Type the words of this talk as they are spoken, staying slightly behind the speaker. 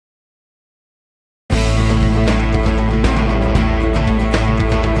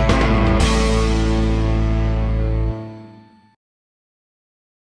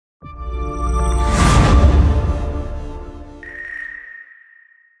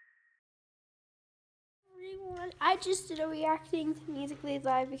I just did a reacting to Musically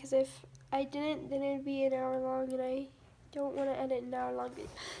Live because if I didn't, then it'd be an hour long, and I don't want to edit an hour long video.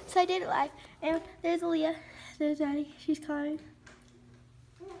 So I did it live. And there's Aaliyah. There's Daddy. She's crying.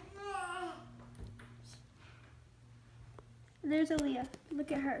 And there's Aaliyah.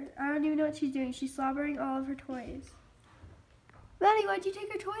 Look at her. I don't even know what she's doing. She's slobbering all of her toys. Maddie, why'd you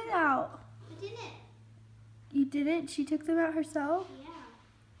take her toys out? I didn't. You didn't? She took them out herself? Yeah.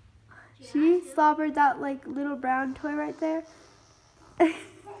 She slobbered that like little brown toy right there.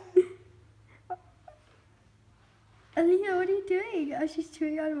 Aaliyah, what are you doing? Oh, she's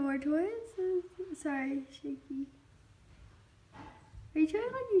chewing on more toys? Sorry, Shaky. Are you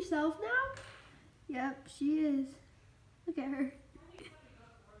chewing on yourself now? Yep, she is. Look at her.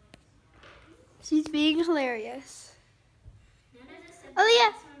 She's being hilarious.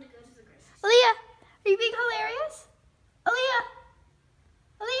 Aaliyah! Aaliyah! Are you being hilarious? Aaliyah!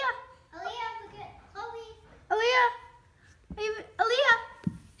 Aaliyah! Aaliyah, look at Chloe. Aaliyah! Aaliyah!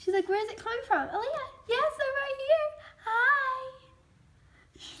 She's like, where is it coming from? Aaliyah! Yes, I'm right here! Hi!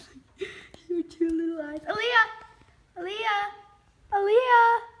 Her two little eyes. Aaliyah! Aaliyah!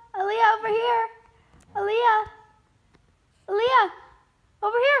 Aaliyah! Aaliyah, over here! Aaliyah! Aaliyah!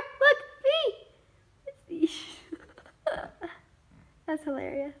 Over here! Look! Me! It's me. That's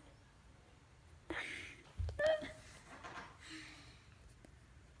hilarious.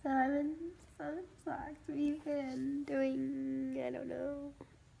 So I'm in some socks. We've been doing, I don't know.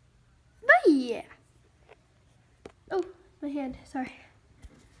 But yeah. Oh, my hand, sorry.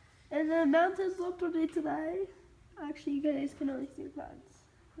 And the mountains looked pretty today. Actually, you guys can only see the clouds.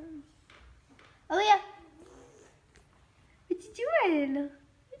 Aaliyah! What you doing?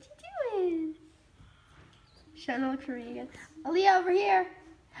 What you doing? She's trying to look for me again. Aaliyah, over here.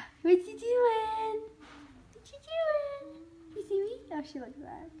 What you doing? What you doing? You see me? Oh, she looks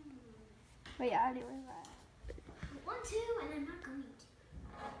bad. But yeah, anyway, bye. 1, 2, and I'm not going to.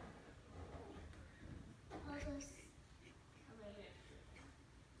 I'll just...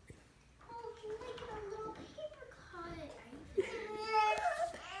 Oh, can we get a little paper cut?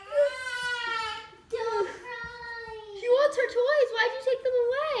 Don't cry. She wants her toys. Why'd you take them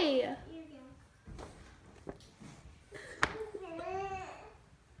away? Here you go.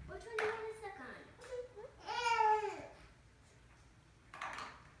 Which one do you want to suck on?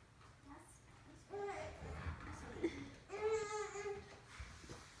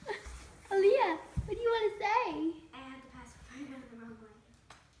 Aaliyah, what do you want to say? I had to pass it the wrong way.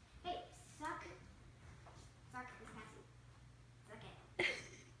 Hey, suck. Suck is passing. Suck it.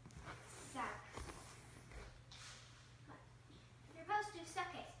 Suck. You're supposed to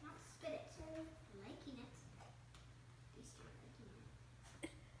suck it, not spit it. Liking it. At least you're liking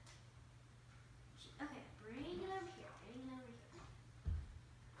it. Okay, bring it over here. Bring it over here.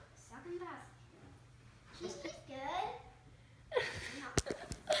 Suck and pass. She's good.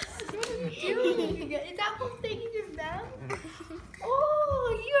 What are you doing? Is that whole thing in your mouth? Oh,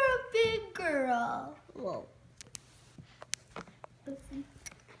 you're a big girl. Whoa. Let's see.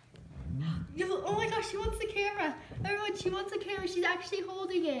 Oh my gosh, she wants the camera. Everyone, she wants the camera. She's actually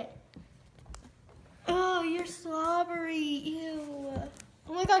holding it. Oh, you're slobbery. Ew.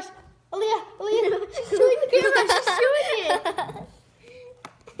 Oh my gosh. Aaliyah, she's chewing the camera. She's chewing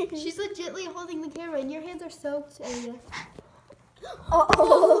it. She's legitimately holding the camera, and your hands are soaked, Aaliyah.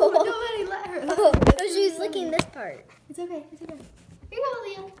 Oh, nobody let her. Oh, she's licking this part. It's okay, it's okay. Here you go,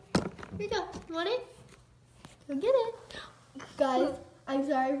 Aaliyah. Here you go. You want it? Go get it. Guys, I'm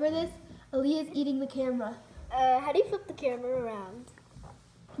sorry for this. Aaliyah's eating the camera. How do you flip the camera around?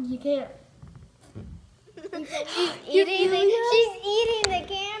 You can't. She's eating the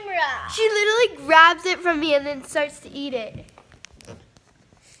camera. She literally grabs it from me and then starts to eat it.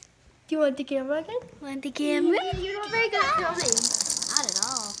 Do you want the camera again? Want the camera? You're not very good at filming. Not at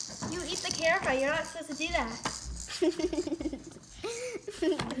all. You eat the camera. You're not supposed to do that.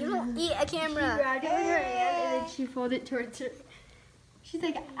 You don't eat a camera. She grabbed it with her hand and then she pulled it towards her. She's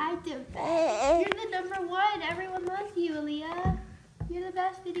like, I did that. You're the #1. Everyone loves you, Aaliyah. You're the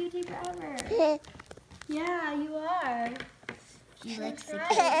best videotaper ever. Yeah, you are. She likes the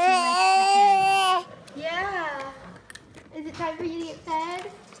camera. Yeah. Is it time for you to get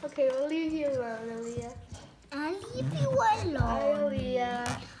fed? Okay, we'll leave you alone, Aaliyah. I'll leave you alone. Hi, Aaliyah.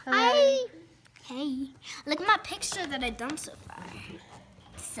 Hi. Hey. Look at my picture that I've done so far.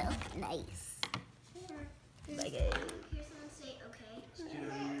 It's so nice. Like Here's someone say okay.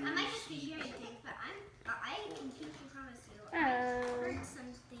 I might just be hearing things, but I can promise you. I heard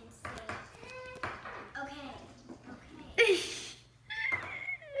something say okay. Okay.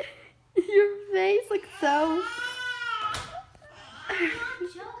 Your face looks so... I'm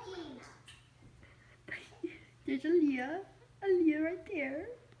not joking. There's Aaliyah. Aaliyah right there.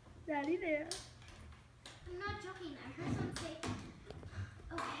 Daddy there. I'm not joking. I heard someone say,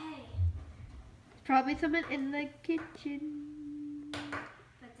 okay. Probably someone in the kitchen.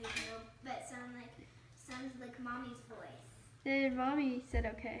 But there's no, but sounds like mommy's voice. And mommy said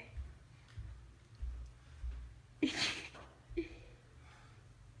okay.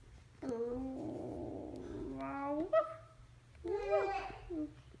 Oh, wow.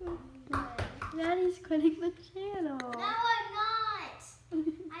 Daddy's quitting the channel. No, I'm not. I'm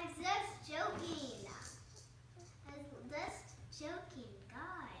just joking. I'm just joking,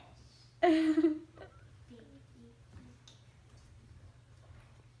 gosh.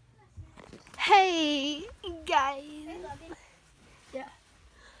 Hey, guys. Yeah.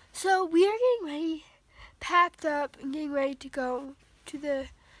 So we are getting ready, packed up, and getting ready to go to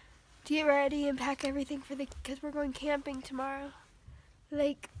get ready and pack everything because we're going camping tomorrow.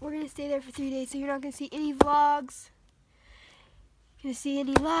 Like, we're going to stay there for 3 days, so you're not going to see any vlogs. You're going to see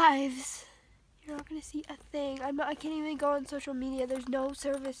any lives. You're not going to see a thing. I can't even go on social media. There's no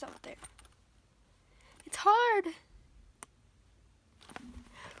service out there. It's hard.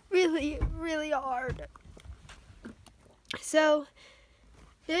 Really, really hard. So,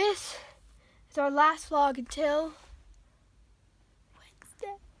 this is our last vlog until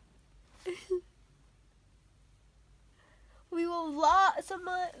Wednesday. We will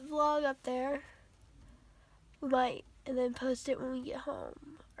vlog up there. We might, and then post it when we get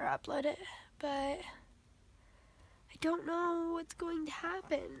home or upload it. But I don't know what's going to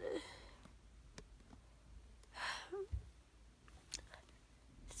happen.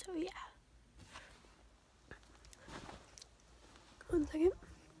 So yeah. One second.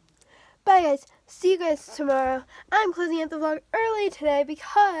 Bye guys. See you guys tomorrow. I'm closing out the vlog early today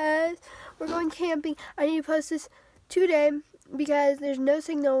because we're going camping. I need to post this today because there's no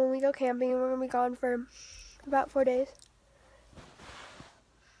signal when we go camping and we're going to be gone for about 4 days.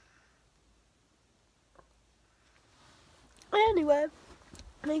 Anyway,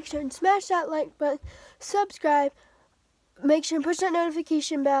 make sure and smash that like button, subscribe, make sure and push that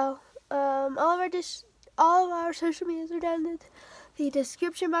notification bell. All of our social medias are down in the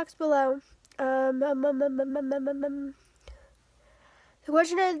description box below. The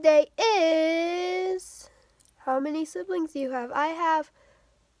question of the day is, how many siblings do you have? I have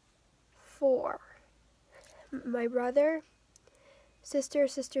 4. My brother, sister,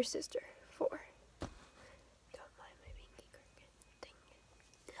 4. Don't mind my pinky crooked thing.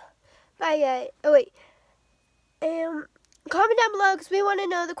 Bye guys. Oh wait. Comment down below because we want to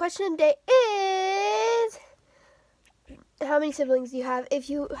know. The question of the day is, how many siblings do you have, if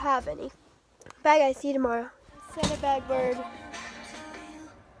you have any? Bye guys, see you tomorrow. Send a bag bird.